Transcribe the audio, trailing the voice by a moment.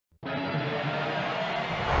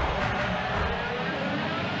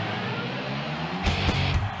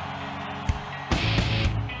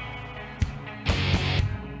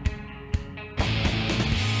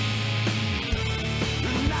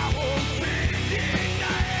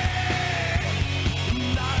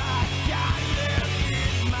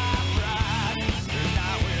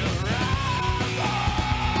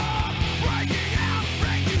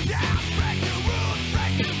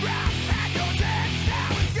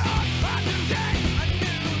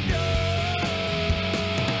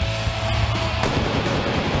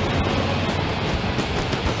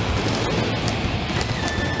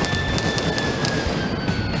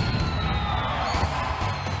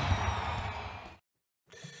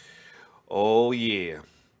Oh yeah,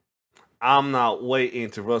 I'm not waiting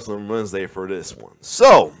to Wrestling Wednesday for this one.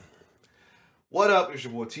 So, what up? It's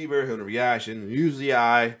your boy T Bear here on the reaction. Usually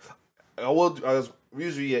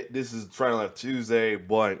usually this is Friday Live Tuesday,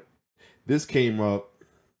 but this came up.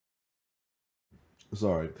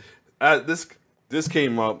 Sorry, this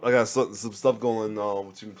came up. I got some stuff going on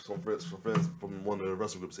with some friends from one of the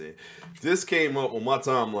wrestling groups here. This came up on my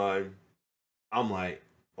timeline. I'm like,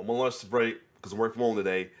 on my lunch break because I'm working from home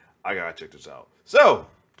today. I gotta check this out. So,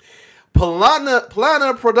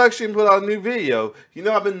 Pllanna Production put out a new video. You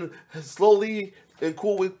know, I've been slowly and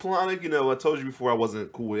cool with Pllanna. You know, I told you before I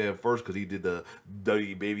wasn't cool with it at first because he did the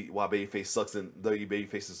WWE Baby Why Babyface Sucks and WWE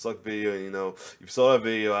Babyfaces Suck video. You know, if you saw that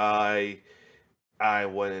video, I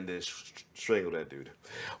went in there strangle that dude.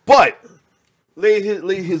 But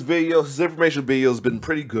his videos, his information videos has been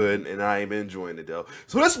pretty good, and I am enjoying it though.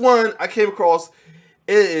 So this one I came across,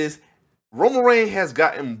 it is Roman Reigns has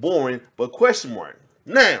gotten boring, but question mark.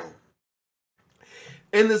 Now,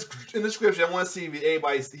 in this description, I want to see if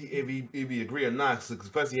anybody if he agree or not,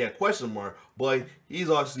 especially he had question mark, but he's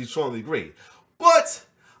obviously strongly agree. But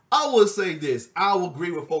I would say this, I will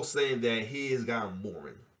agree with folks saying that he has gotten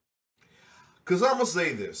boring. Because I'm going to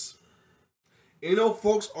say this. You know,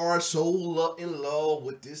 folks are so in love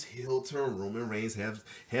with this heel turn Roman Reigns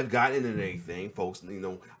have gotten into anything. Folks, you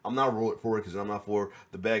know, I'm not for it because I'm not for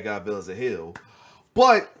the bad guy villains of heel.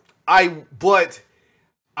 But I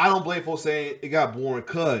don't blame folks saying it got boring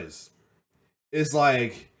because it's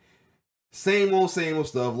like same old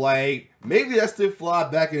stuff. Like, maybe that still fly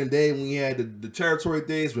back in the day when we had the territory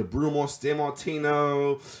days with Bruno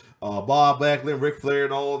Sammartino, Bob Backlund, Ric Flair,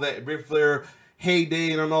 and all that. Ric Flair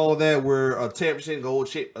heyday and all that, where a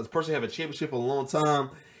championship, a person have a championship for a long time.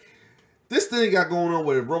 This thing got going on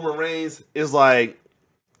with Roman Reigns is like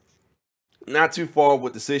not too far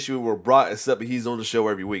with the situation with Brock, except he's on the show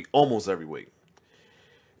every week, almost every week,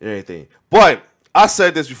 and everything. But I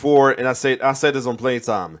said this before, and I said this on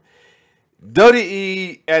Playtime.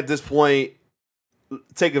 WWE at this point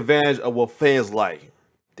take advantage of what fans like.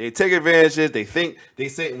 They take advantage of it. They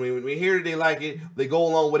say when we hear it, they like it. They go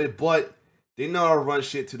along with it, but they know how to run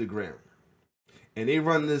shit to the ground. And they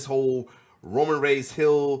run this whole Roman Reigns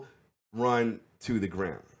heel run to the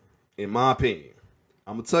ground, in my opinion.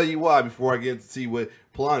 I'm going to tell you why before I get to see what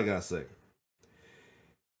Pllanna got to say.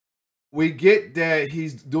 We get that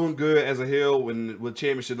he's doing good as a heel with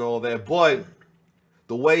championship and all that, but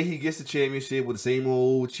the way he gets the championship with the same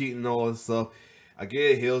old cheating and all that stuff, I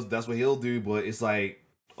get it, that's what he'll do, but it's like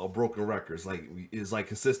a broken record. It's like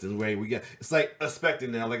consistent way we get. It's like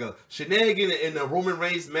expecting now, like a shenanigan in the Roman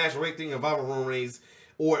Reigns match or anything about Roman Reigns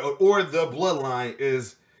or the bloodline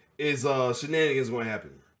is shenanigans going to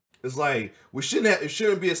happen. It's like we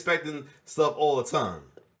shouldn't be expecting stuff all the time.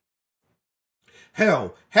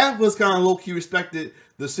 Hell, half of us kind of low key respected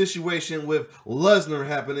the situation with Lesnar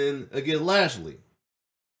happening against Lashley.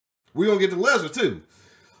 We're gonna get to Lesnar too,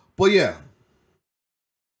 but yeah,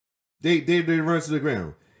 they run to the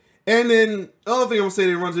ground. And then, other thing I'm going to say,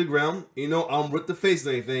 they run to the ground. You know, I'm with the face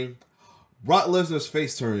and anything. Brock Lesnar's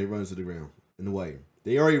face turn, they run to the ground in the way.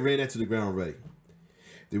 They already ran that to the ground already.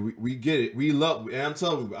 We get it. We love, and I'm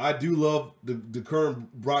telling you, I do love the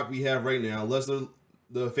current Brock we have right now. Lesnar,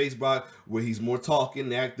 the face Brock, where he's more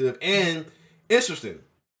talking, active, and interesting.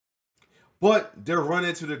 But they're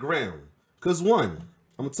running to the ground. Because one,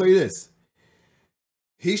 I'm going to tell you this.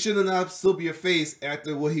 He should not still be a face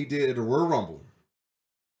after what he did at the Royal Rumble.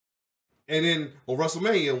 And then on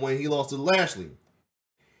WrestleMania when he lost to Lashley,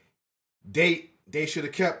 they should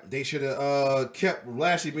have kept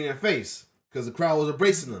Lashley being a face because the crowd was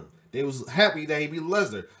embracing him. They was happy that he beat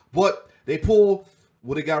Lesnar, but they pulled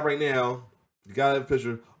what they got right now. You got a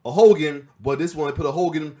picture of Hogan, but this one they put a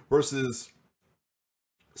Hogan versus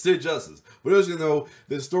Sid Justice. But as you know,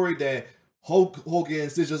 the story that Hogan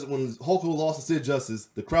and Sid Justice, when Hulk Hogan lost to Sid Justice,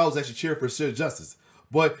 the crowd was actually cheering for Sid Justice.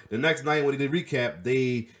 But the next night when they did recap,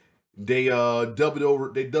 they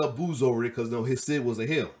dubbed Booze over it because his Sid was a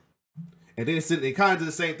heel. And then they kind of did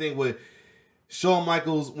the same thing with Shawn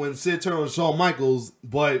Michaels when Sid turned on Shawn Michaels,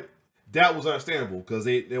 but that was understandable because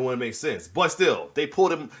they want to make sense. But still, they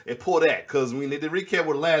pulled that because when they did recap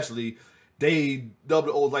with Lashley, they dubbed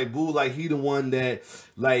it like Boo, like he the one that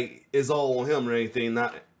like is all on him or anything,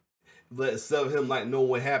 not instead of him like knowing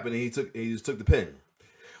what happened and he just took the pin.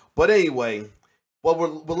 But anyway. Well,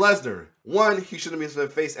 with Lesnar, one, he shouldn't have been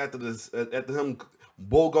face after him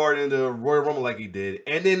Bogart in the Royal Rumble like he did,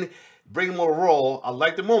 and then bring him over Raw. I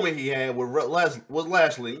like the moment he had with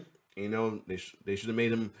Lashley. You know, they should have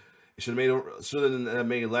made him. Should have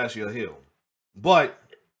made Lashley a heel, but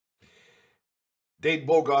they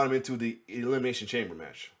Bogart him into the Elimination Chamber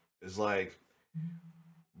match. It's like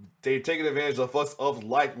they've taken advantage of us of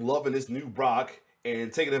like loving this new Brock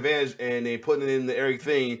and taking advantage and they putting it in the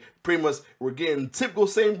everything. Pretty much we're getting typical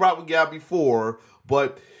same Brock we got before,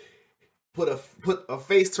 but put a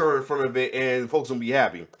face turn in front of it and folks gonna be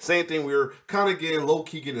happy. Same thing, we're kind of getting low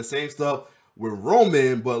key getting the same stuff with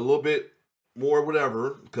Roman, but a little bit more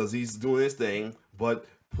whatever because he's doing his thing. But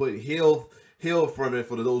put heel in front of it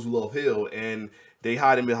for those who love heel, and they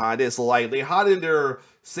hiding behind this. So like they hiding their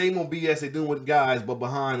same old BS they doing with guys, but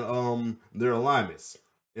behind their alignments,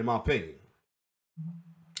 in my opinion.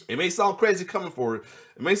 It may sound crazy coming for it.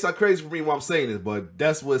 It may sound crazy for me while I'm saying this, but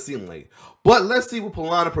that's what it seemed like. But let's see what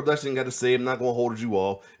Pllanna Production got to say. I'm not going to hold you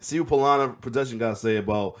off. See what Pllanna Production got to say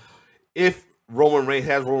about if Roman Reigns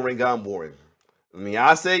gotten boring. I mean,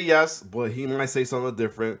 I say yes, but he might say something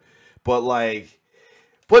different. But like,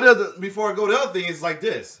 before I go to the other thing, it's like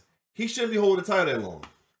this. He shouldn't be holding the title that long.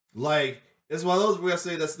 Like, it's one of those where I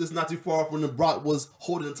say this is not too far from when Brock was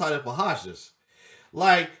holding the title for Hodges.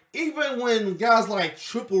 Like, even when guys like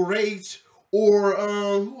Triple H or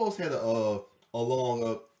who else had a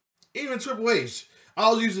long even Triple H,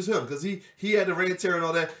 I'll use him because he had the reign tear and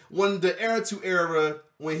all that. When the Attitude Era,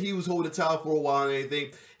 when he was holding the title for a while and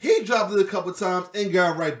anything, he dropped it a couple times and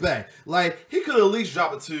got right back. Like, he could at least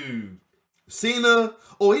drop it to Cena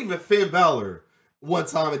or even Finn Balor one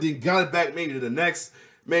time and then got it back maybe the next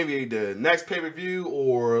pay-per-view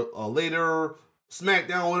or a later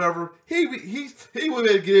SmackDown, whatever. He would be able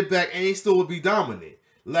to get it back and he still would be dominant.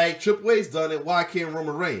 Like Triple H done it, why can't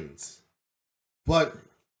Roman Reigns? But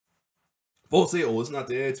folks say, oh, it's not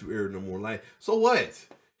the Attitude Era no more. Like, so what?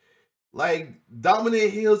 Like,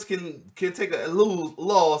 dominant heels can take a little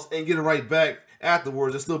loss and get it right back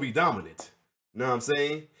afterwards and still be dominant. You know what I'm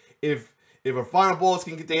saying? If a final boss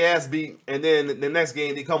can get their ass beat and then the next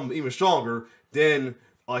game they come even stronger, then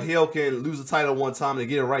a heel can lose the title one time and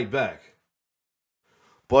get it right back.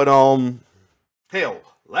 But hell,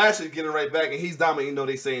 Lashley getting right back and he's dominant. You know,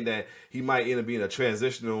 they saying that he might end up being a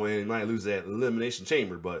transitional and might lose that elimination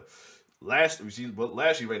chamber. But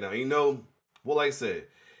Lashley right now, you know, well, like I said,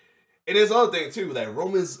 and there's other thing too, that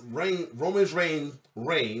Roman's reigns,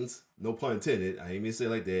 no pun intended, I ain't mean to say it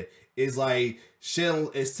like that, is like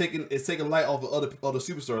it's taking light off of other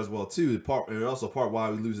superstars as well too. And also part why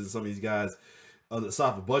we losing some of these guys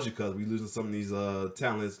aside for budget because we losing some of these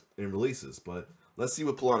talents and releases. But let's see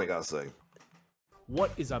what Pllanna got to say.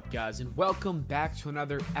 What is up, guys, and welcome back to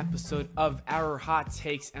another episode of our Hot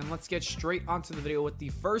Takes, and let's get straight onto the video with the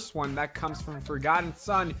first one that comes from Forgotten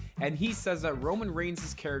Son, and he says that Roman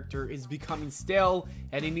Reigns' character is becoming stale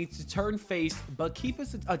and he needs to turn face but keep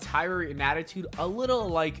his attire and attitude a little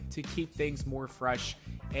alike to keep things more fresh.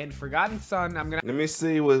 And Forgotten Son, let me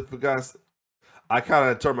see what Forgotten. I kind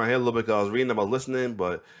of turned my head a little bit because I was reading about listening,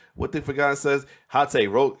 but what the Forgotten says, Hot Take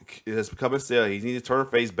has become a stale. He needs to turn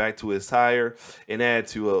face back to his tire and add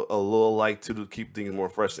to a little like to keep things more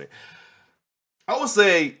fresh. I would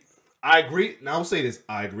say I agree. Now I will say this: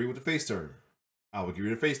 I agree with the face turn. I would agree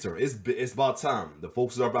with the face turn. It's about time. The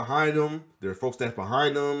folks that are behind him. There are folks that's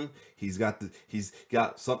behind him. He's got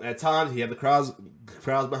something at times. He had the crowds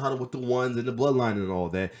behind him with the ones and the bloodline and all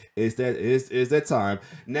that. It's that time.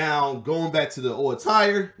 Now going back to the old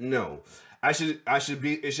attire, no.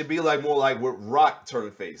 It should be like more like with Rock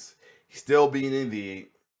turning face. He's still being in the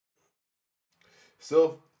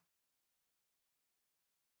still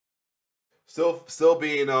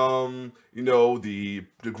being you know, the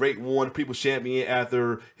great one, people champion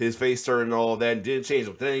after his face turn and all that, and didn't change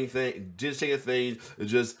anything, didn't change a thing,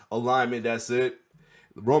 it's just alignment, that's it.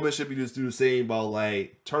 Roman should be just do the same about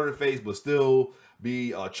like turning face but still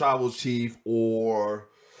be a tribal chief or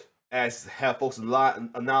have folks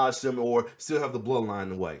acknowledge them or still have the bloodline in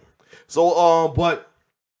the way. So but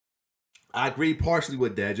I agree partially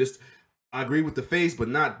with that. I agree with the face, but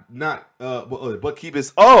but keep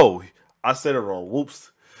his I said it wrong.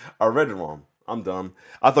 Whoops. I read it wrong. I'm dumb.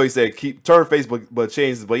 I thought you said turn face but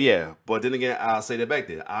change it. But yeah. But then again, I'll say that back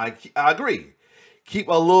then. I agree. Keep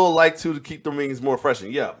a little like to keep the rings more fresh.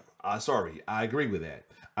 And yeah, sorry. I agree with that.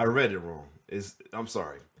 I read it wrong. I'm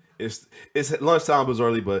sorry. It's lunchtime, it was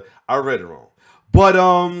early, but I read it wrong. But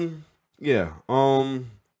yeah.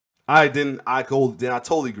 I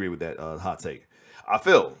totally agree with that hot take. I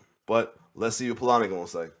feel. But let's see what Pllanna gonna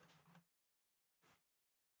say.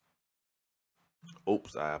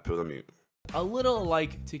 Oops, I put on mute. A little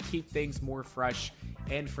alike to keep things more fresh.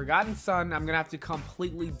 And Forgotten Son, I'm going to have to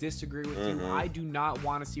completely disagree with you. I do not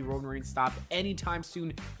want to see Roman Reigns stop anytime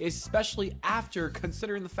soon, especially after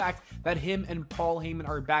considering the fact that him and Paul Heyman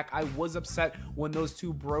are back. I was upset when those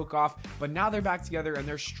two broke off, but now they're back together and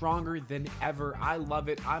they're stronger than ever. I love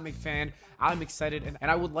it. I'm a fan. I'm excited, and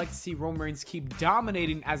I would like to see Roman Reigns keep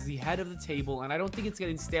dominating as the head of the table, and I don't think it's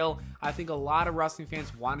getting stale. I think a lot of wrestling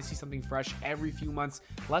fans want to see something fresh every few months.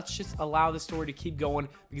 Let's just allow the story to keep going,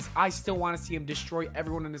 because I still want to see him destroy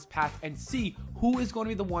everyone in his path and see who is going to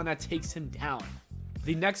be the one that takes him down.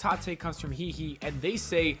 The next hot take comes from Hee, and they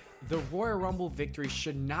say the Royal Rumble victory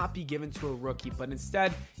should not be given to a rookie, but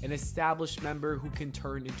instead an established member who can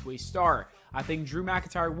turn into a star. I think Drew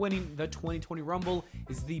McIntyre winning the 2020 Rumble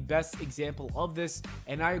is the best example of this,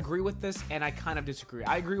 and I agree with this, and I kind of disagree.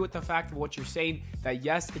 I agree with the fact of what you're saying, that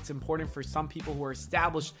yes, it's important for some people who are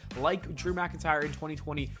established, like Drew McIntyre in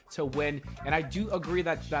 2020, to win, and I do agree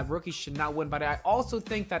that rookies should not win, but I also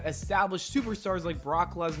think that established superstars like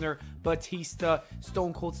Brock Lesnar, Batista,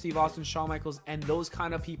 Stone Cold Steve Austin, Shawn Michaels, and those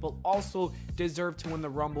kind of people also deserve to win the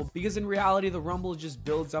Rumble, because in reality, the Rumble just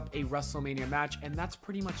builds up a WrestleMania match, and that's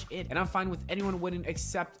pretty much it, and I'm fine with anyone winning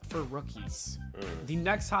except for rookies. The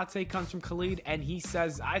next hot take comes from Khalid, and he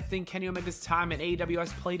says, I think Kenny Omega's time at AEW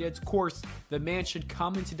has played its course. The man should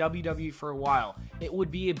come into WWE for a while. It would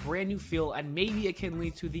be a brand new feel, and maybe it can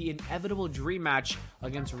lead to the inevitable dream match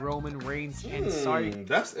against Roman Reigns. And sorry,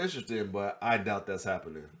 that's interesting, but I doubt that's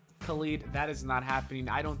happening. Khalid, that is not happening.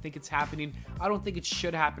 I don't think it's happening. I don't think it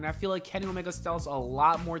should happen. I feel like Kenny Omega still has a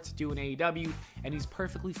lot more to do in AEW, and he's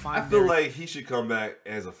perfectly fine. I feel like he should come back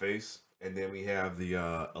as a face. And then we have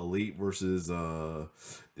the elite versus whoever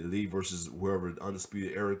the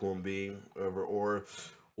Undisputed Era going to be, whatever,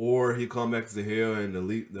 or he come back to the heel and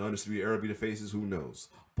the Undisputed Era be the faces. Who knows?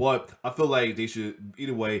 But I feel like they should,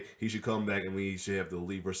 either way, he should come back and we should have the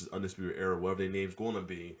elite versus Undisputed Era, whatever their name's going to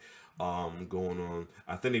be, going on.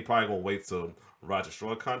 I think they probably gonna wait till Roger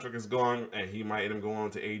Strong contract is gone and he might end up going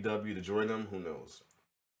on to AEW to join them. Who knows?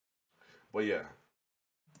 But yeah.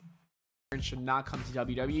 Should not come to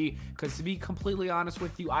WWE, because to be completely honest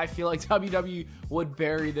with you, I feel like WWE would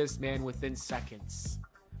bury this man within seconds.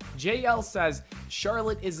 JL says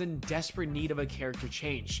Charlotte is in desperate need of a character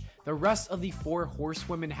change. The rest of the 4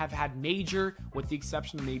 horsewomen have had major, with the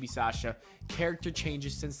exception of maybe Sasha, character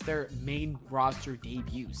changes since their main roster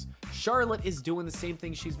debuts. Charlotte is doing the same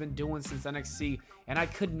thing she's been doing since NXT, and I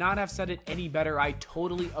could not have said it any better. I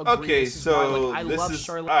totally agree. Okay, so I love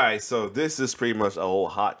Charlotte. All right, so this is pretty much a whole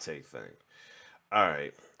hot take thing. All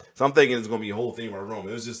right, so I'm thinking it's gonna be a whole thing about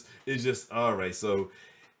Roman. It's just all right. So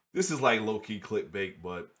this is like low key clickbait,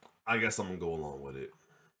 but I guess I'm gonna go along with it.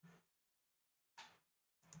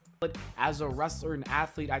 But as a wrestler and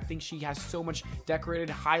athlete, I think she has so much decorated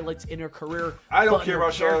highlights in her career. I don't care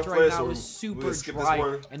about Charlotte right now is super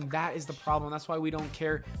dry, and that is the problem. That's why we don't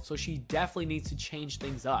care. So she definitely needs to change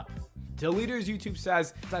things up. Deleter's YouTube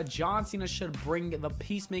says that John Cena should bring the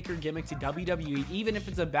Peacemaker gimmick to WWE, even if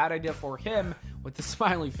it's a bad idea for him, with the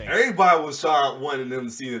smiley face. Everybody was wanting them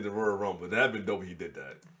to see the Royal Rumble. That'd been dope if he did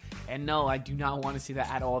that. And no, I do not want to see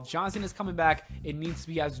that at all. If John Cena is coming back, it needs to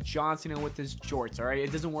be as John Cena with his jorts, all right?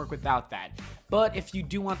 It doesn't work without that. But if you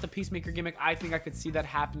do want the Peacemaker gimmick, I think I could see that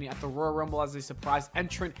happening at the Royal Rumble as a surprise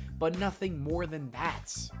entrant, but nothing more than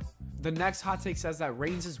that. The next hot take says that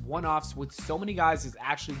Reigns' one-offs with so many guys is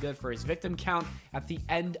actually good for his victim count at the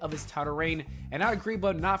end of his title reign. And I agree,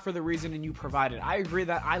 but not for the reasoning you provided. I agree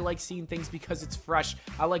that I like seeing things because it's fresh.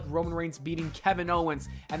 I like Roman Reigns beating Kevin Owens,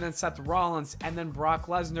 and then Seth Rollins, and then Brock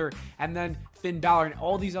Lesnar, and then Finn Balor, and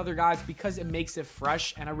all these other guys, because it makes it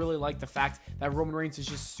fresh. And I really like the fact that Roman Reigns is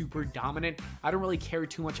just super dominant. I don't really care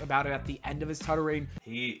too much about it at the end of his title reign.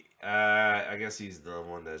 I guess he's the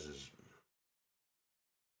one that's just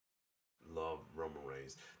love Roman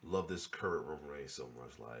Reigns, love this current Roman Reigns so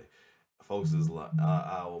much. Like, folks is like,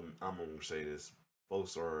 I'm gonna say this,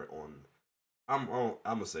 folks are on. I'm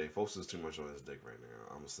gonna say folks is too much on his dick right now.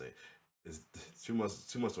 I'm gonna say it's too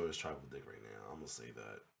much on his tribal dick right now. I'm gonna say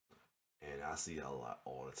that, and I see it a lot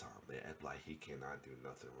all the time. They act like he cannot do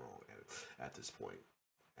nothing wrong at this point,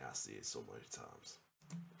 and I see it so many times.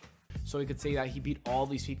 So he could say that he beat all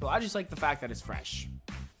these people. I just like the fact that it's fresh.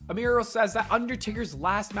 Amiro says that Undertaker's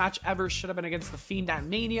last match ever should have been against The Fiend at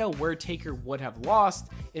Mania, where Taker would have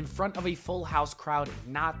lost in front of a full house crowd,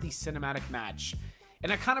 not the cinematic match.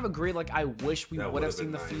 And I kind of agree, like, I wish we would have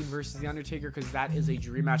seen The Fiend versus The Undertaker, because that is a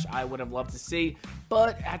dream match I would have loved to see.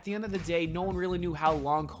 But at the end of the day, no one really knew how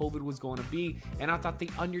long COVID was going to be, and I thought The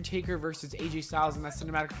Undertaker versus AJ Styles in that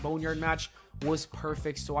cinematic Boneyard match was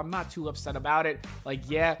perfect, so I'm not too upset about it. Like,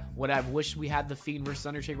 yeah, would I wish we had The Fiend versus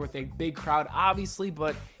Undertaker with a big crowd, obviously,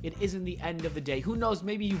 but it isn't the end of the day. Who knows,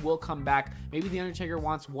 maybe he will come back. Maybe The Undertaker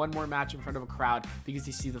wants one more match in front of a crowd because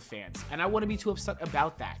he sees the fans, and I wouldn't be too upset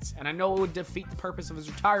about that. And I know it would defeat the purpose of his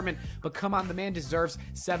retirement, but come on, the man deserves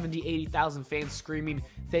 70, 80,000 fans screaming,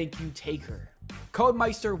 "Thank you, Taker."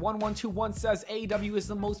 Codemeister1121 says AEW is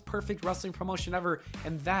the most perfect wrestling promotion ever,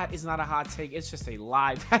 and that is not a hot take. It's just a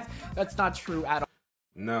lie. That's not true at all.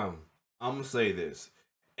 No, I'm gonna say this: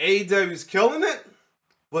 AEW's killing it,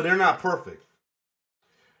 but they're not perfect.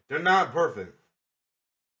 They're not perfect.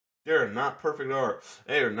 They're not perfect art.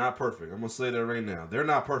 They are not perfect. I'm gonna say that right now. They're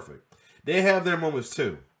not perfect. They have their moments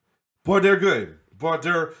too, but they're good. But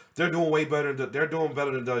they're doing way better. They're doing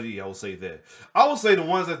better than WWE. I will say that. I will say the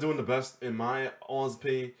ones that are doing the best, in my honest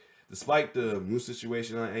opinion, despite the new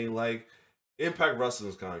situation I ain't like, Impact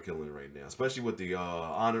Wrestling is kind of killing it right now, especially with the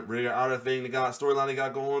honor thing, storyline they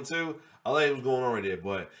got going on too. I like what's going on right there.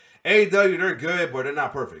 But AEW, they're good, but they're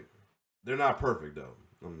not perfect. They're not perfect though.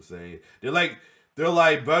 I'm saying they're like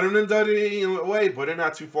better than WWE in a way, but they're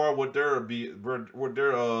not too far with their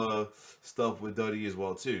stuff with WWE as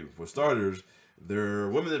well too. For starters, their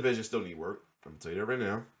women's division still need work. I'm gonna tell you that right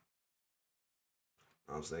now.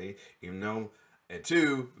 I'm saying, even though, and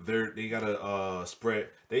two, they gotta spread.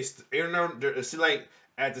 See, like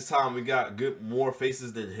at this time we got more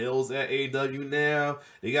faces than heels at AEW now.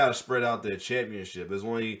 They gotta spread out their championship.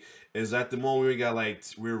 Is at the moment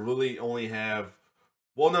we really only have.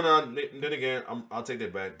 Well, no. Then again, I'll take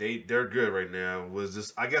that back. They're good right now. Was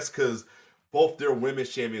just, I guess, because both their women's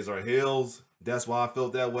champions are heels. That's why I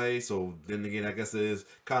felt that way. So then again, I guess it is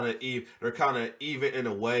kind of even. They're kind of even in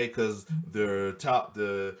a way because the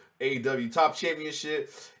AEW top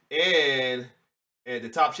championship and the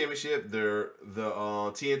top championship, the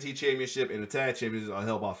TNT championship and the tag champions are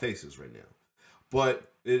held by faces right now. But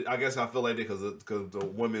I guess I feel like that because the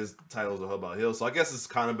women's titles are held by heels. So I guess it's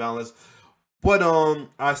kind of balanced. But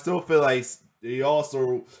I still feel like they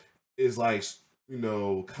also is like,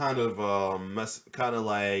 kind of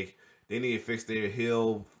like. They need to fix their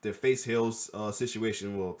face heel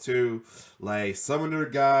situation well too. Like some of their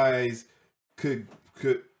guys could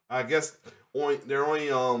I guess they're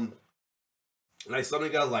only like some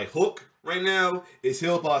of the guys like Hook right now is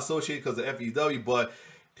heel by associated because of FEW, but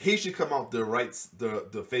he should come out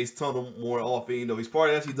the face tunnel more often. He's part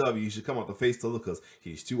of FEW. He should come out the face tunnel because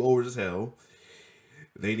he's too old as hell.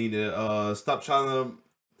 They need to stop trying to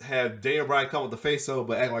have Daniel Bryan come with the face tunnel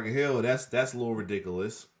but act like a heel. That's a little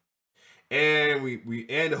ridiculous. And we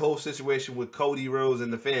end the whole situation with Cody Rhodes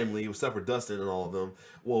and the family, except for Dustin and all of them.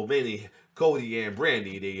 Well, mainly Cody and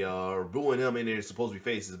Brandy. They are booing them, and they're supposed to be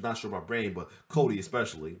faces. I'm not sure about Brandy, but Cody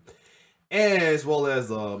especially. And as well as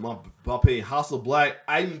my opinion, House of Black.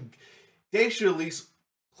 They should at least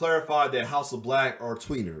clarify that House of Black are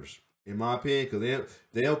tweeners, in my opinion, because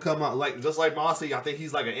they don't come out like just like Mossy. I think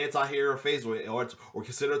he's like an anti-hero face or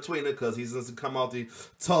considered a tweener because he doesn't come out the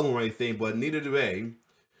tunnel or anything, but neither do they.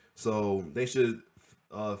 So they should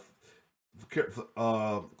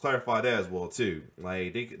clarify that as well too.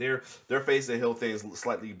 Like their face and heel thing is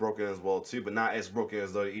slightly broken as well too, but not as broken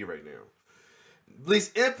as WWE right now. At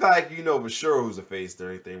least Impact, for sure who's a face or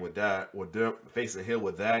anything with that. With their face and heel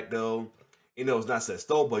with that though, it's not set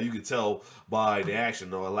stone, but you can tell by the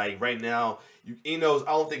action though. Like right now, I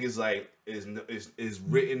don't think it's like is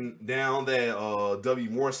written down that W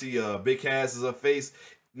Morrissey Big Cass is a face.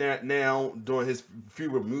 Now during his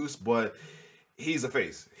feud with Moose, but he's a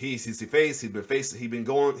face. He's a face. He's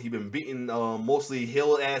been beating mostly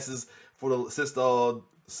heel asses since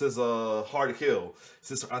Hard to Kill.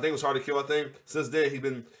 Since I think it was Hard to Kill. Since then he's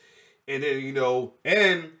been, and then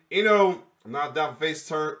I'm not down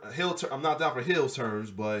for I'm not down for heel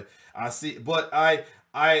turns, but I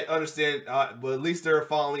understand. But at least they're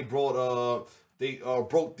finally broke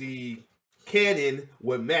the canon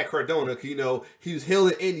with Matt Cardona. He was heel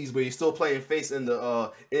in Indies, but he's still playing face in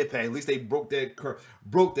the Impact. At least they broke that.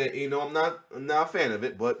 I'm not a fan of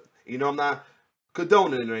it, but I'm not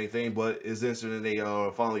condoning it or anything. But it's interesting they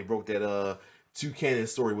finally broke that two canon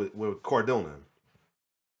story with Cardona.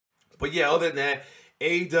 But yeah, other than that,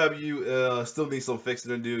 AEW still needs some fixing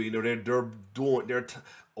to do. They're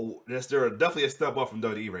definitely a step up from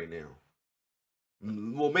WWE right now.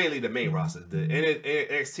 Well, mainly the main roster. And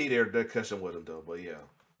NXT, they're catching with them though. But yeah.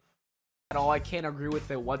 At all, I can't agree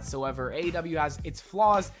with it whatsoever. AEW has its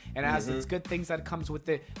flaws and has its good things that comes with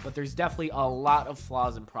it, but there's definitely a lot of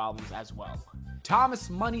flaws and problems as well. Thomas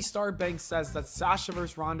Money Star Banks says that Sasha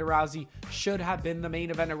vs. Ronda Rousey should have been the main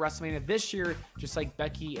event of WrestleMania this year, just like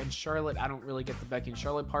Becky and Charlotte. I don't really get the Becky and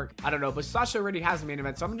Charlotte part. I don't know, but Sasha already has a main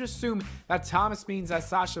event, so I'm gonna just assume that Thomas means that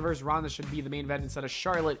Sasha vs. Ronda should be the main event instead of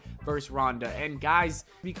Charlotte vs. Ronda. And guys,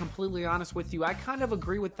 to be completely honest with you, I kind of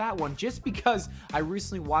agree with that one, just because I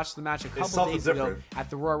recently watched the match a couple days ago at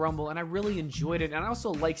the Royal Rumble, and I really enjoyed it. And I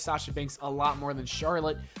also like Sasha Banks a lot more than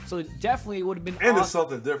Charlotte, so it definitely would have been and awesome. It's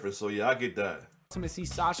something different, so yeah, I get that. To see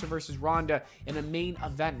Sasha versus Ronda in a main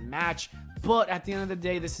event match, but at the end of the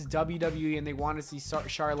day, this is WWE and they want to see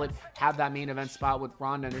Charlotte have that main event spot with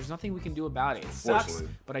Ronda, and there's nothing we can do about it. It sucks,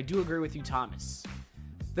 but I do agree with you, Thomas.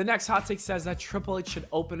 The next hot take says that Triple H should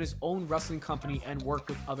open his own wrestling company and work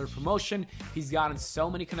with other promotion. He's gotten so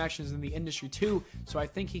many connections in the industry too, so I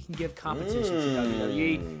think he can give competition to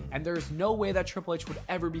WWE. And there's no way that Triple H would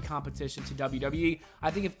ever be competition to WWE. I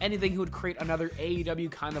think if anything, he would create another AEW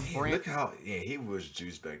kind of brand. Look how he was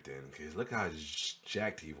juiced back then. Cause look how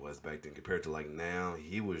jacked he was back then compared to like now.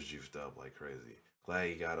 He was juiced up like crazy. Glad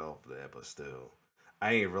he got off that, but still,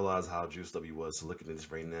 I ain't realized how juiced up he was. So looking at this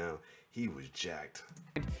right now, he was jacked.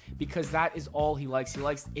 Because that is all he likes. He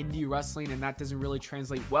likes indie wrestling, and that doesn't really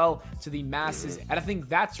translate well to the masses. And I think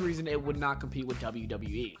that's the reason it would not compete with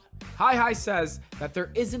WWE. Hi says that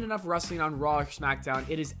there isn't enough wrestling on Raw or SmackDown.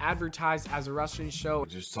 It is advertised as a wrestling show.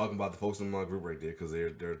 Just talking about the folks in my group right there, because they're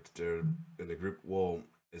in the group. Well,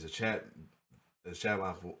 it's a chat. The chat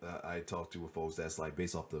I talked to with folks that's like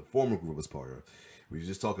based off the former group as part of. We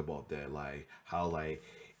just talk about that, like how like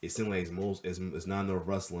it seems like it's not enough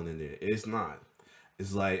wrestling in there. It's not.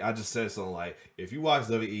 It's like I just said something like if you watch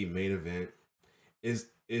WWE main event,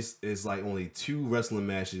 it's like only 2 wrestling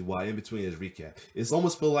matches while in between is recap. It's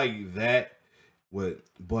almost feel like that, but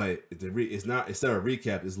it's not. Instead of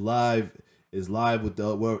recap, it's live. It's live with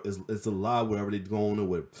the it's a live wherever they're going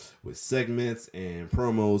with segments and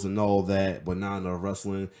promos and all that, but not enough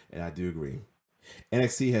wrestling. And I do agree.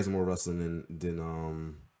 NXT has more wrestling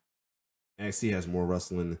than NXT has more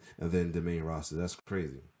wrestling than the main roster. That's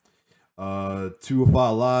crazy.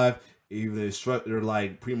 205 Live, even the instructor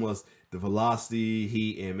like pretty much the Velocity,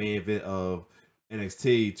 Heat, and main event of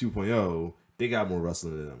NXT 2.0, they got more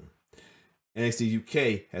wrestling than them. NXT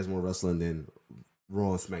UK has more wrestling than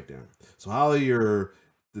Raw and SmackDown. So how are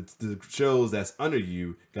the shows that's under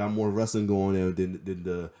you got more wrestling going on than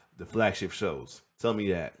the flagship shows? Tell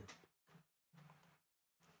me that.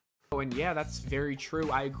 And yeah, that's very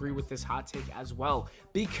true. I agree with this hot take as well,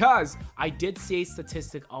 because I did see a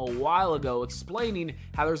statistic a while ago explaining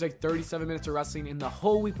how there's like 37 minutes of wrestling in the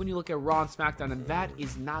whole week when you look at Raw and SmackDown, and that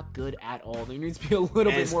is not good at all. There needs to be a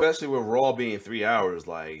little bit more. Especially with Raw being 3 hours.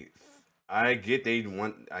 Like, I get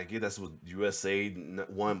that's what USA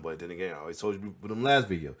won, but then again, I always told you with them last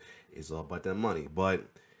video, it's all about that money. But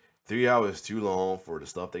 3 hours is too long for the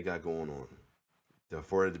stuff they got going on.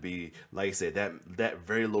 For it to be, like I said, that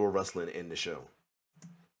very little wrestling in the show.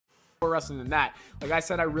 More wrestling than that. Like I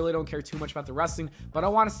said, I really don't care too much about the wrestling, but I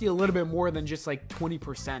want to see a little bit more than just like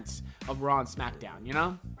 20% of Raw and SmackDown, you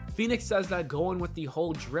know? Phoenix says that going with the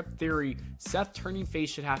whole drip theory, Seth turning face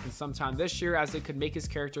should happen sometime this year, as it could make his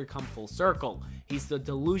character come full circle. He's the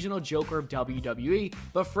delusional Joker of WWE,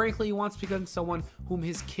 but frankly, he wants to become someone whom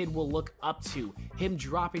his kid will look up to. Him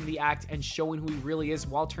dropping the act and showing who he really is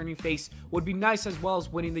while turning face would be nice, as well as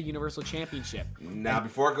winning the Universal Championship. Now,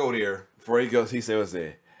 before I go there, before he goes, he said was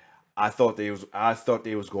there. I thought they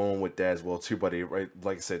was going with that as well too, but they, right,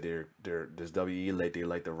 like I said, they're this WE, like they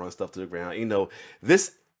like to run stuff to the ground. You know,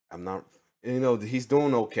 this I'm not. You know, he's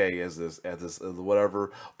doing okay as this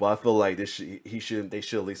whatever, but I feel like they should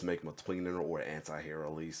at least make him a tweener or an anti-hero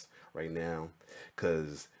at least right now,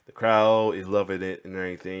 because the crowd is loving it and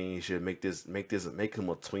everything. You should make him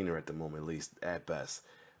a tweener at the moment, at least at best.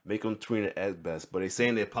 Make him tweener at best. But they're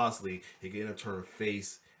saying that possibly he can end up turn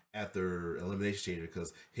face after Elimination Chamber,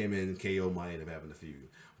 because him and KO might end up having a feud.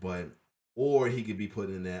 Or he could be put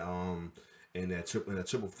in that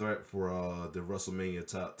triple threat for the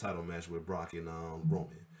WrestleMania title match with Brock and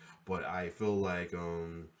Roman. But I feel like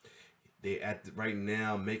they right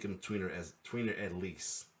now make him tweener at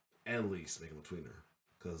least make him a tweener,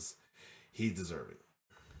 because he deserves it.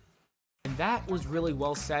 And that was really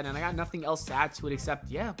well said, and I got nothing else to add to it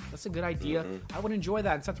except, yeah, that's a good idea. I would enjoy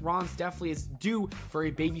that. And Seth Rollins definitely is due for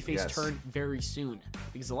a babyface turn very soon,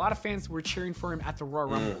 because a lot of fans were cheering for him at the Royal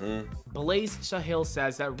Rumble. Blaze Shahil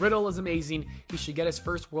says that Riddle is amazing. He should get his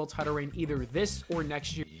first world title reign either this or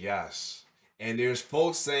next year. Yes. And there's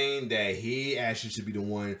folks saying that he actually should be the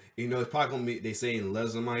one. You know, it's probably going to be, they saying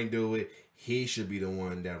Lesnar might do it. He should be the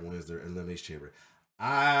one that wins the Elimination Chamber.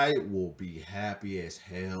 I will be happy as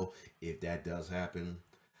hell if that does happen.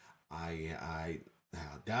 I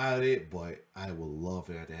doubt it, but I would love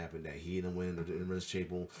for that to happen. That he and him win the Elimination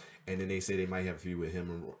Chamber, and then they say they might have a feud with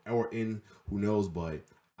him or in who knows. But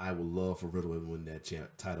I would love for Riddle to win that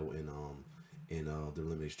title in the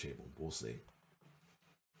Elimination Chamber. We'll see.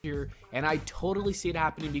 Here, and I totally see it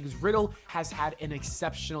happening because Riddle has had an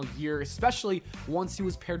exceptional year, especially once he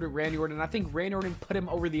was paired with Randy Orton. I think Randy Orton put him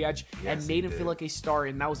over the edge and made him feel like a star,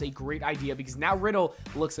 and that was a great idea because now Riddle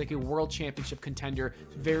looks like a world championship contender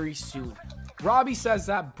very soon. Robbie says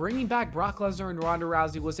that bringing back Brock Lesnar and Ronda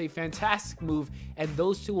Rousey was a fantastic move, and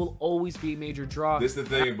those two will always be a major draw. This is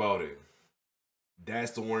the thing about it.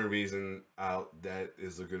 That's the only reason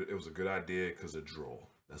it was a good idea because of draw.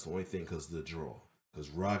 That's the only thing because of the draw. Because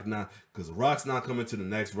Rock's not coming to the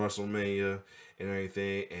next WrestleMania and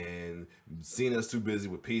everything, and Cena's too busy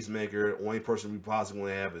with Peacemaker. Only person we possibly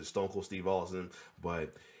want to have is Stone Cold Steve Austin.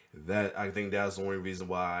 But I think that's the only reason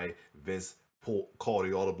why Vince called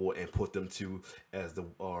the audible and put them two as the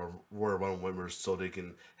Royal Rumble winners so they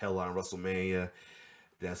can headline WrestleMania.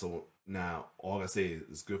 Now all I say is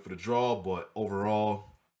it's good for the draw, but overall,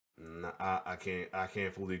 I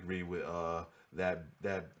can't fully agree with that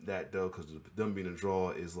though, because them being a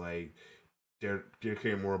draw is like they're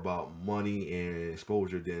caring more about money and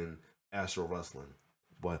exposure than actual wrestling.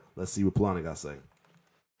 But let's see what Pllanna got to say.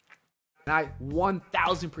 And I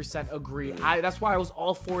 1000% agree. That's why I was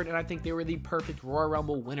all for it, and I think they were the perfect Royal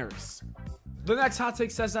Rumble winners. The next hot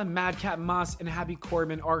take says that Madcap Moss and Happy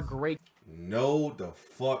Corbin are great. No, the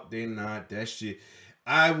fuck they not. That shit.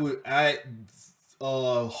 Hard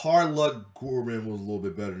Luck Corbin was a little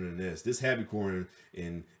bit better than this. This Happy Corbin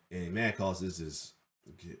and Mad Cause is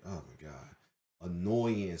oh my god,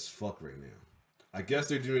 annoying as fuck right now. I guess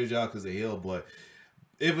they're doing a job because of Hill, but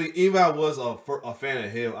even if I was a fan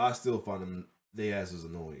of Hill, I still find them they asses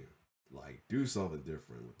annoying. Like, do something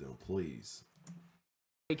different with them, please.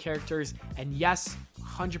 Characters, and yes,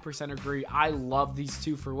 100% agree. I love these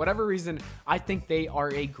two for whatever reason. I think they are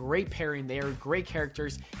a great pairing. They are great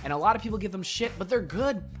characters, and a lot of people give them shit, but they're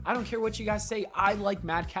good. I don't care what you guys say. I like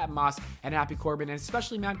Madcap Moss and Happy Corbin, and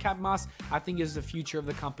especially Madcap Moss. I think is the future of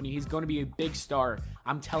the company. He's going to be a big star.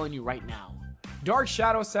 I'm telling you right now. Dark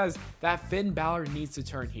Shadow says that Finn Balor needs to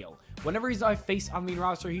turn heel. Whenever he's a face on the main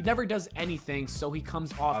roster, he never does anything, so he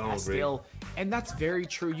comes off as stale. And that's very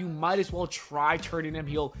true. You might as well try turning him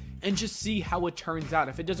heel and just see how it turns out.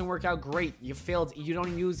 If it doesn't work out, great. You failed. You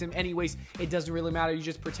don't use him anyways. It doesn't really matter. You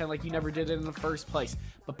just pretend like you never did it in the first place.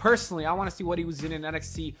 But personally, I want to see what he was in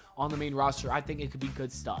NXT on the main roster. I think it could be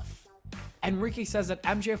good stuff. Enrique says that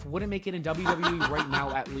MJF wouldn't make it in WWE right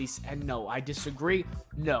now, at least. And no, I disagree.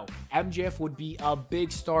 No, MJF would be a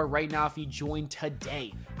big star right now if he joined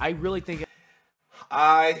today. I really think...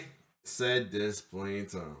 I said this plain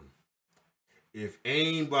time. If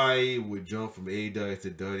anybody would jump from AEW to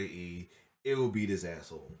WWE, it would be this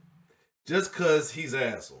asshole. Just because he's an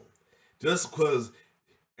asshole. Just because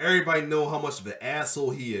everybody know how much of an asshole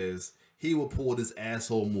he is, he will pull this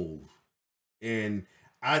asshole move. And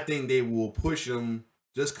I think they will push him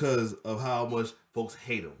just because of how much folks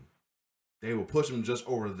hate him. They will push him just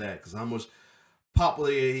over that because how much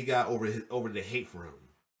popularity he got over the hate for him.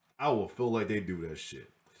 I will feel like they do that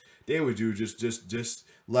shit. They would do just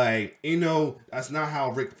like, you know, that's not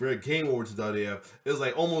how Ric Flair came over to WWF. It was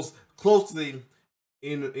like almost closely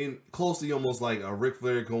almost like a Ric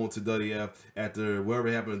Flair going to WWF after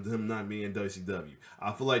whatever happened to him not being in WCW.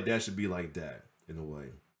 I feel like that should be like that in a way.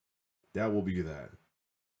 That will be that.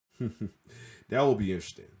 That will be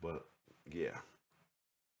interesting, but yeah.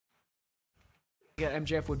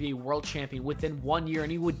 MJF would be a world champion within 1 year,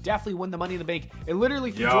 and he would definitely win the Money in the Bank. And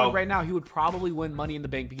literally, if he joined right now, he would probably win Money in the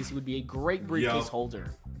Bank because he would be a great briefcase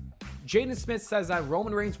holder. Jaden Smith says that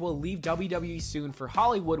Roman Reigns will leave WWE soon for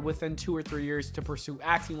Hollywood within 2 or 3 years to pursue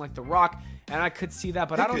acting like The Rock, and I could see that,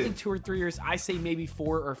 but I don't think 2 or 3 years. I say maybe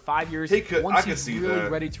 4 or 5 years. Once he's really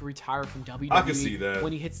ready to retire from WWE, I can see that.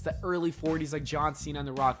 When he hits the early 40s like John Cena and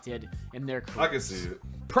The Rock did in their careers. I can see it.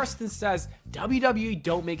 Preston says WWE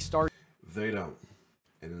don't make stars. They don't.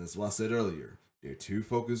 And that's what I said earlier. They're too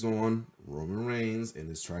focused on Roman Reigns and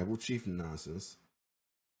his tribal chief nonsense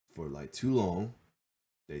for like too long.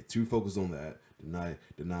 They too focused on that. They're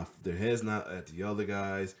not. Their head's not at the other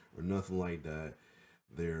guys or nothing like that.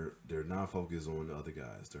 They're not focused on the other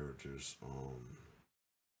guys. They're just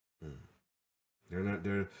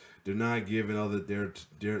They're not giving other.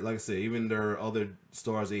 They're like I said, even their other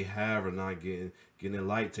stars they have are not getting their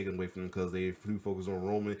light taken away from them because they too focused on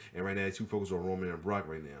Roman, and right now they too focused on Roman and Brock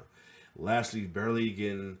right now. Lashley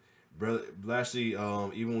even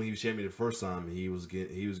when he was champion the first time, he was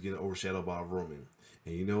getting overshadowed by Roman.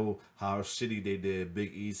 And you know how shitty they did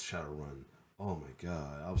Big E's shadow run Oh my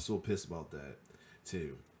god, I was so pissed about that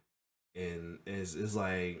too. And it's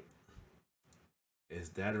like it's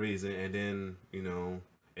that reason, and then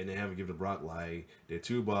and they haven't given Brock like they're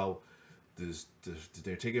too about this.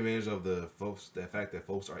 They're taking advantage of the fact that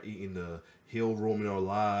folks are eating the heel Roman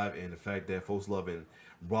alive, and the fact that folks loving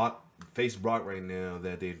Brock right now.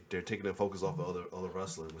 That they're taking the focus off the other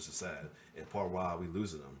wrestlers, which is sad, and part why we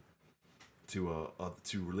losing them to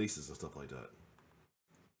releases and stuff like that.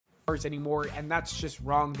 Anymore, and that's just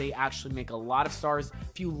wrong. They actually make a lot of stars.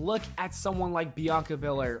 If you look at someone like Bianca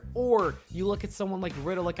Belair, or you look at someone like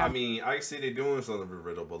Riddle, like I mean, I see they're doing something with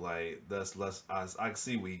Riddle, but like that's less. I can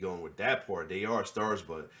see where you're going with that part. They are stars,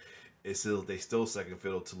 but they still second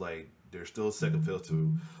fiddle to they're still second fiddle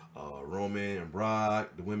to Roman and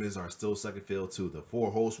Brock. The women's are still second fiddle to the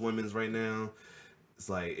four host women's right now. It's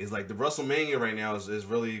like the WrestleMania right now is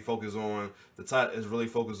really focused on the title is really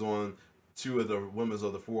focused on two of the women's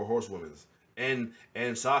of the four horsewomen's and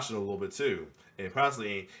Sasha a little bit too, and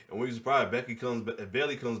possibly and we surprised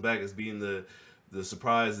Bayley comes back as being the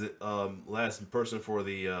surprise last person for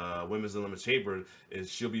the women's elimination chamber. Is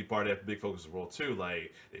she'll be part of that big focus of the world too.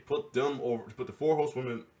 Like they put the four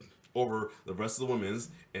horsewomen over the rest of the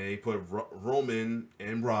women's, and they put Roman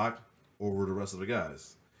and Brock over the rest of the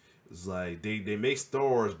guys. It's like they make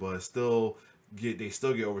stars, but they still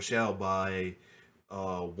get overshadowed by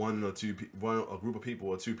a group of people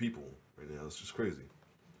or two people right now. It's just crazy.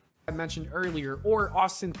 I mentioned earlier, or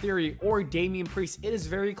Austin Theory, or Damian Priest, it is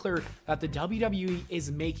very clear that the WWE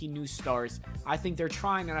is making new stars. I think they're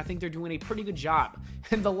trying, and I think they're doing a pretty good job.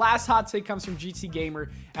 And the last hot take comes from GT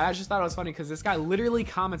Gamer, and I just thought it was funny because this guy literally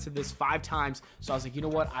commented this 5 times. So I was like, you know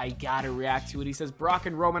what? I gotta react to it. He says Brock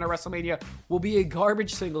and Roman at WrestleMania will be a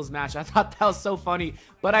garbage singles match. I thought that was so funny,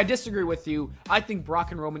 but I disagree with you. I think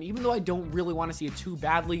Brock and Roman, even though I don't really want to see it too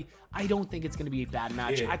badly, I don't think it's going to be a bad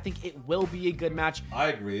match. Yeah. I think it will be a good match. I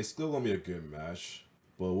agree. It's still going to be a good match,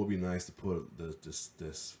 but it would be nice to put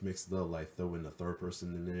this mixed up, like throw in a third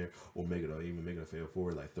person in there, or even make it a fail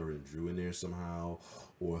forward, like throw in Drew in there somehow,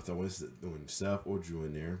 or throw in Seth or Drew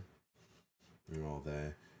in there, and all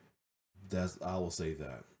that. I will say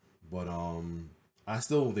that, but I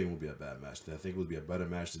still don't think it would be a bad match. I think it would be a better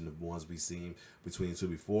match than the ones we've seen between the two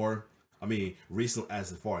before. I mean,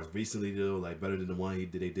 as far as recently though, like better than the one they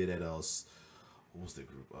did at what was the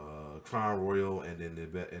group? Crown Royal, and then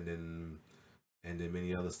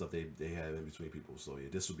many other stuff they had in between people. So yeah,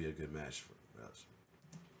 this would be a good match for us.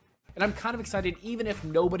 And I'm kind of excited, even if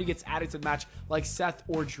nobody gets added to the match like Seth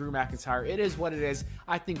or Drew McIntyre. It is what it is.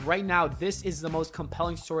 I think right now this is the most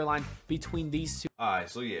compelling storyline between these two. Alright,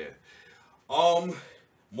 so yeah.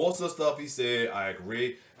 Most of the stuff he said, I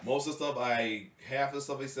agree. Most of the stuff, half of the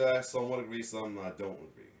stuff he said, I somewhat agree, some I don't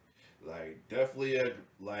agree. Like, definitely,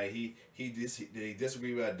 he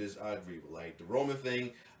disagree with this. I agree with. Like, the Roman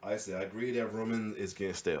thing, I said, I agree that Roman is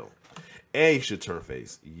getting stale. And he should turn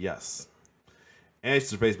face, yes. And he should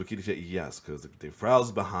turn face, but keep the shit, yes, because the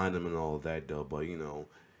crowd's behind him and all of that, though. But,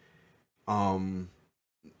 I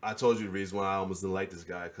told you the reason why I almost didn't like this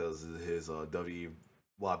guy, because his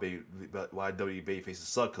why WWE babyfaces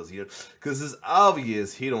suck, because it's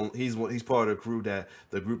obvious he's part of the crew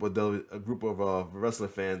a group of wrestling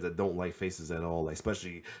fans that don't like faces at all, like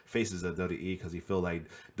especially faces at WWE, because he feel like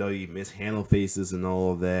WWE mishandle faces and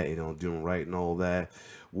all of that, do them right and all that.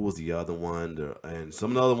 What was the other one? And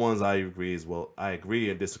some of the other ones I agree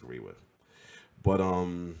and disagree with, but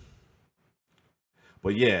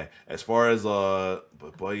yeah, as far as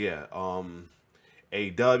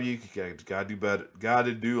AEW gotta do better.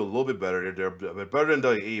 Gotta do a little bit better. They're better than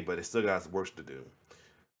WWE, but they still got work to do.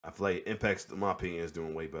 I feel like Impact's, in my opinion, is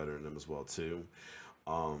doing way better than them as well too.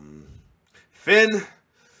 Finn,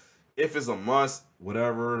 if it's a must,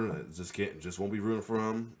 whatever, just won't be rooting for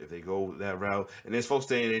him if they go that route. And there's folks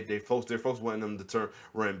saying they're folks wanting them to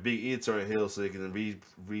run Big E turn heel so they can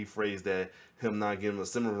rephrase that him not giving him a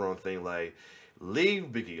similar run thing like.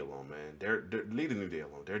 Leave Big E alone, man. They're leave the New Day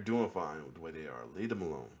alone. They're doing fine with the way they are. Leave them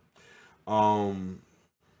alone.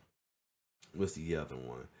 What's the other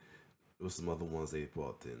one? What's some other ones they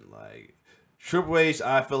brought in? Like Triple H,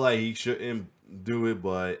 I feel like he shouldn't do it,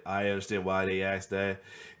 but I understand why they asked that.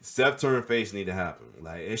 Seth turn face need to happen.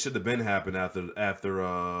 Like it should have been happened after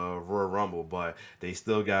Royal Rumble, but they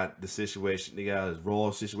still got the situation. They got his Raw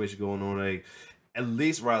situation going on. Like at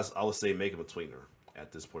least, I would say, make him a tweener at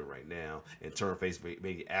this point right now, and turn face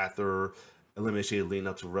maybe after elimination leading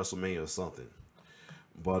up to WrestleMania or something.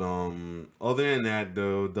 But other than that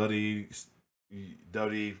though, WWE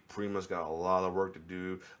pretty much got a lot of work to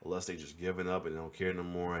do, unless they just giving up and don't care no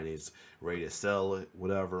more and he's ready to sell it,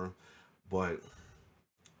 whatever. But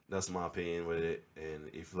That's my opinion with it. And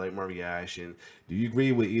if you like my reaction, do you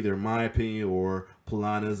agree with either my opinion or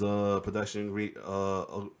Pllanna's production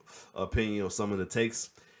opinion or some of the takes?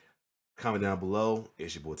 Comment down below.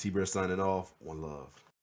 It's your boy T-Bear signing off. One love.